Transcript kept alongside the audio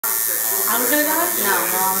I'm gonna die? No,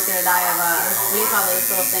 my mom's gonna die of, what do you call those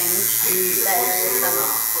little things?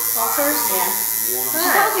 Ulcers? Yeah. She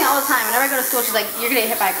tells me all the time, whenever I go to school, she's like, you're gonna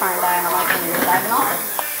get hit by a car and die. And I'm like, and you're gonna die of an ulcer.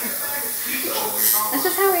 That's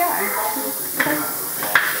just how we are.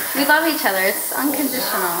 We love each other. It's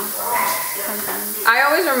unconditional. Sometimes. I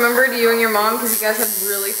always remembered you and your mom because you guys have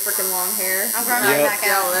really freaking long hair. I'm growing mine back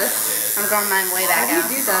out. Jealous. I'm growing mine way back out. How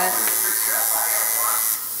do you do that?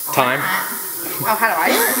 Time. Oh, how do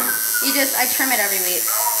I do it? I trim it every week.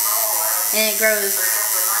 And it grows.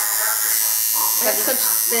 I have such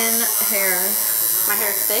thin hair. My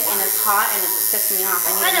hair is thick and it's hot and it's pissing me off.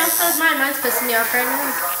 I know, so is mine. Mine's pissing me off right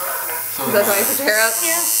now. That's why you put your hair up?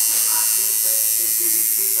 Yeah.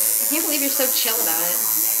 I can't believe you're so chill about it.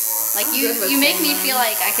 Like, you make me feel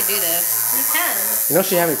like I could do this. You can. You know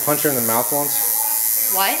she had me punch her in the mouth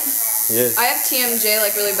once? What? Yeah. I have TMJ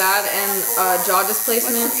like really bad and jaw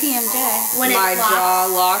displacement. What's the TMJ? When My it locks. jaw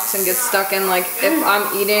locks and gets stuck in, like, if I'm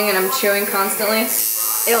eating and I'm chewing constantly,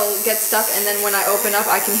 it'll get stuck, and then when I open up,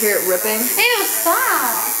 I can hear it ripping. Ew,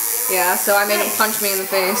 stop! Yeah, so I made him punch me in the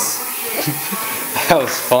face. That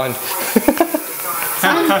was fun.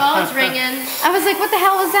 Someone's phone's ringing. I was like, what the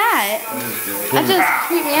hell was that? That just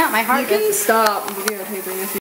creeped me out. My heart You can stop videotaping if you